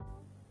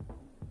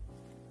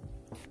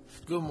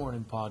Good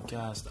morning,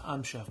 podcast.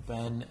 I'm Chef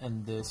Ben,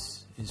 and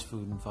this is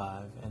Food in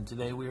 5. And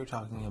today we are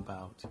talking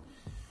about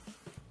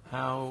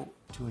how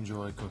to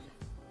enjoy cooking.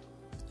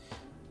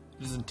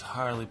 It is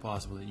entirely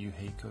possible that you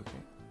hate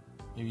cooking.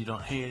 Maybe you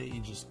don't hate it,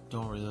 you just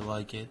don't really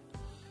like it.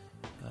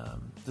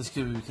 This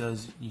could be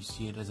because you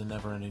see it as a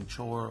never-ending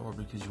chore, or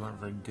because you aren't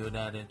very good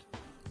at it,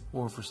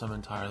 or for some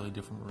entirely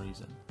different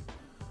reason.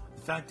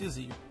 The fact is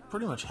that you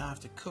pretty much have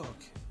to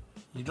cook.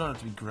 You don't have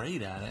to be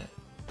great at it,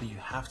 but you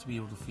have to be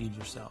able to feed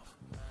yourself.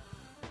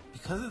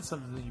 Because it's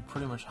something that you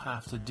pretty much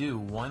have to do,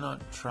 why not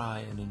try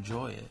and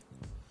enjoy it?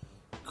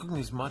 Cooking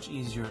is much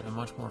easier and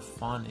much more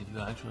fun if you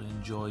actually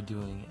enjoy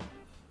doing it.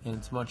 And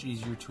it's much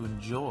easier to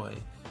enjoy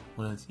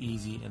when it's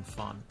easy and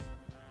fun.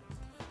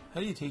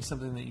 How do you take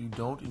something that you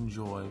don't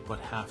enjoy but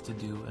have to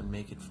do and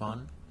make it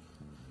fun?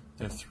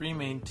 There are 3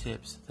 main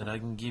tips that I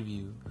can give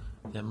you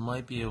that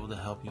might be able to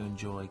help you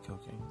enjoy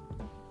cooking.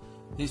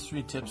 These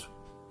 3 tips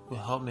will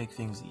help make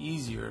things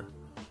easier,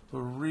 but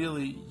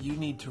really you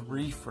need to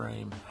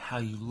reframe how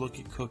you look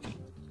at cooking.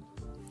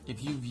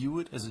 If you view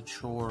it as a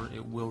chore,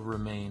 it will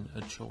remain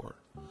a chore.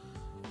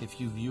 If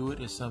you view it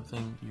as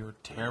something you're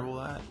terrible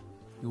at,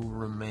 you will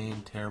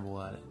remain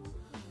terrible at it.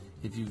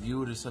 If you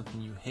view it as something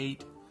you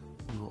hate,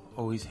 you will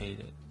always hate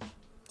it.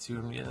 See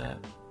what I'm getting at?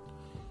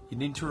 You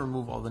need to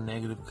remove all the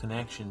negative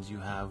connections you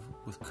have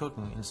with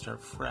cooking and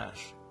start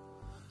fresh.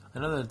 I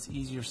know that it's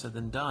easier said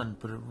than done,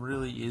 but it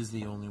really is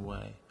the only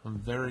way. I'm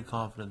very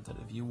confident that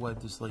if you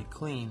wipe the slate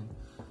clean,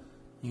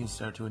 you can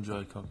start to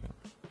enjoy cooking.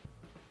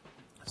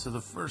 So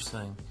the first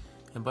thing,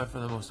 and by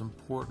far the most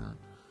important,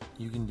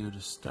 you can do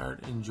to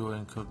start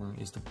enjoying cooking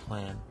is to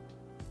plan.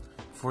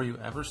 Before you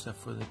ever step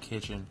foot in the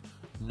kitchen,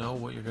 know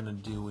what you're going to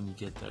do when you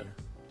get there.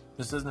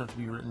 This doesn't have to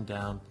be written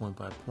down point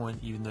by point,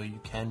 even though you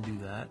can do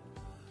that.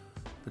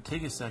 But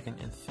take a second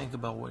and think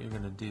about what you're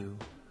going to do.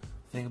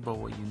 Think about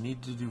what you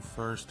need to do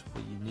first,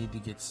 what you need to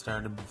get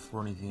started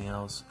before anything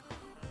else,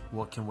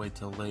 what can wait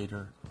till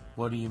later,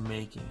 what are you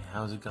making,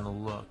 how's it going to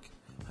look,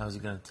 how's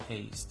it going to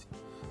taste.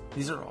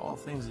 These are all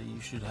things that you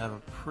should have a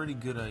pretty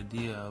good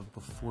idea of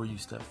before you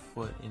step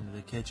foot into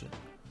the kitchen.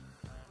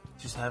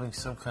 Just having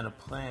some kind of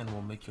plan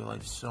will make your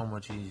life so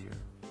much easier.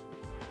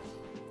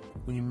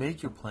 When you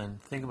make your plan,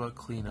 think about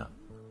cleanup.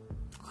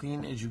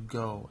 Clean as you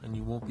go, and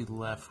you won't be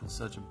left with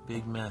such a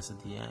big mess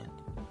at the end.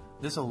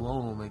 This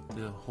alone will make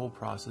the whole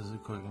process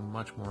of cooking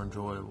much more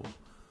enjoyable.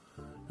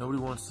 Nobody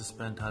wants to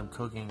spend time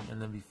cooking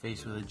and then be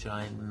faced with a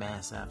giant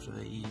mess after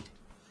they eat.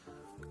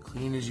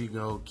 Clean as you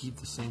go, keep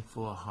the sink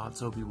full of hot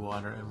soapy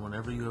water, and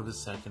whenever you have a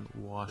second,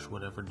 wash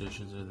whatever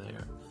dishes are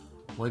there.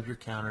 Wipe your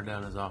counter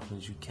down as often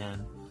as you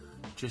can.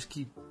 Just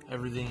keep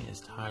everything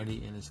as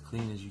tidy and as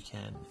clean as you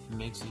can. It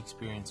makes the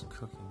experience of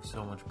cooking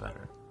so much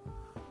better.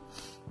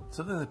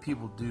 Something that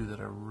people do that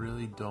I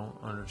really don't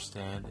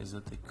understand is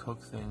that they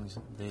cook things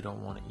they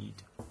don't want to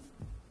eat.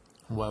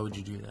 Why would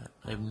you do that?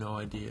 I have no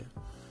idea.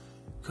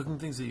 Cooking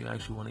things that you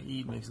actually want to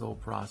eat makes the whole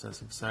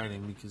process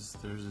exciting because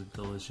there's a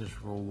delicious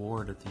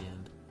reward at the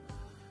end.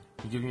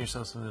 You're giving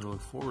yourself something to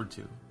look forward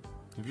to.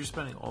 If you're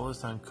spending all this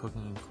time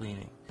cooking and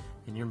cleaning,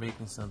 and you're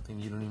making something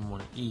you don't even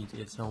want to eat,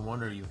 it's no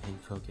wonder you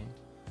hate cooking.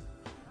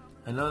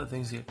 I know that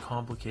things get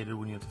complicated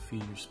when you have to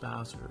feed your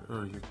spouse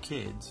or your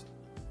kids.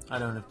 I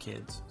don't have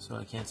kids, so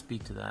I can't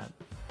speak to that.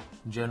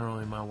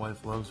 Generally, my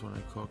wife loves when I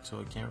cook, so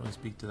I can't really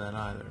speak to that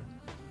either.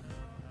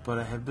 But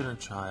I have been a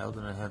child,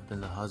 and I have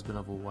been the husband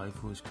of a wife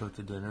who has cooked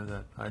a dinner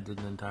that I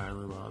didn't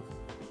entirely love.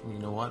 And you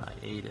know what? I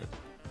ate it.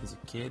 As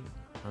a kid,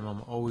 my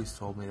mom always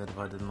told me that if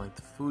I didn't like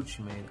the food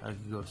she made, I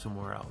could go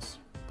somewhere else.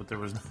 But there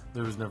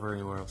was never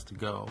anywhere else to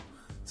go,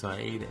 so I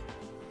ate it.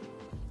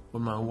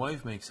 When my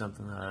wife makes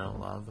something that I don't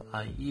love,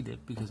 I eat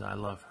it because I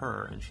love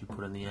her and she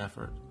put in the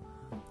effort.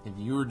 If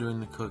you are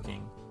doing the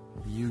cooking,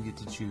 you get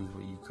to choose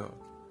what you cook.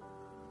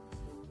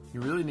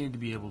 You really need to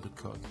be able to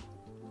cook.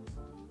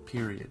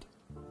 Period.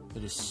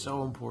 It is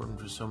so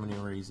important for so many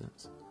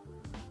reasons.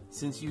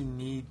 Since you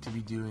need to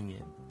be doing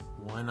it,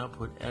 why not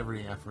put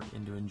every effort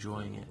into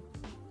enjoying it?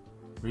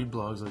 Read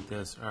blogs like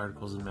this,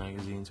 articles in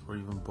magazines, or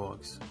even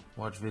books.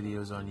 Watch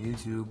videos on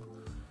YouTube.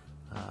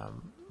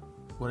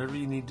 Whatever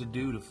you need to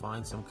do to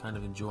find some kind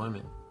of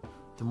enjoyment.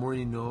 The more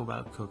you know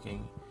about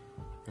cooking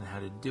and how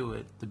to do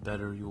it, the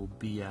better you will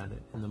be at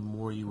it, and the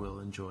more you will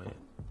enjoy it.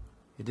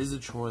 It is a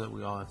chore that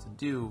we all have to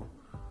do,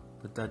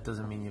 but that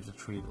doesn't mean you have to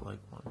treat it like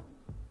one.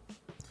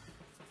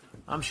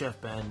 I'm Chef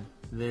Ben.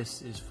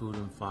 This is Food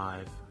in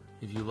 5.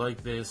 If you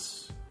like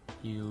this,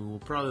 you will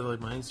probably like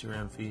my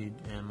Instagram feed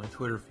and my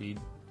Twitter feed,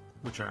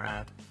 which are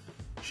at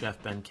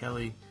Chef Ben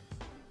Kelly.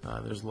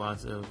 There's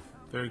lots of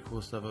very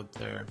cool stuff up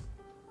there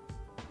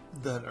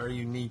that are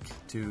unique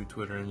to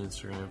Twitter and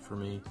Instagram for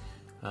me.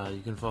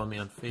 You can follow me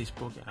on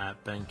Facebook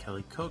at Ben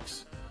Kelly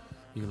Cooks.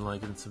 You can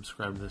like and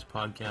subscribe to this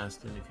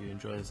podcast, and if you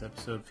enjoy this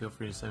episode, feel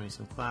free to send me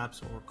some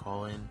claps or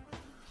call in.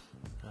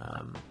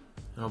 And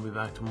I'll be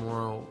back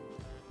tomorrow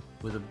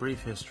with a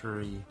brief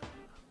history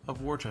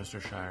of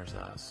Worcestershire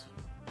sauce.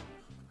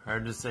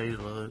 Hard to say,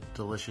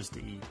 delicious to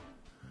eat.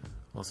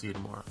 I'll see you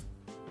tomorrow.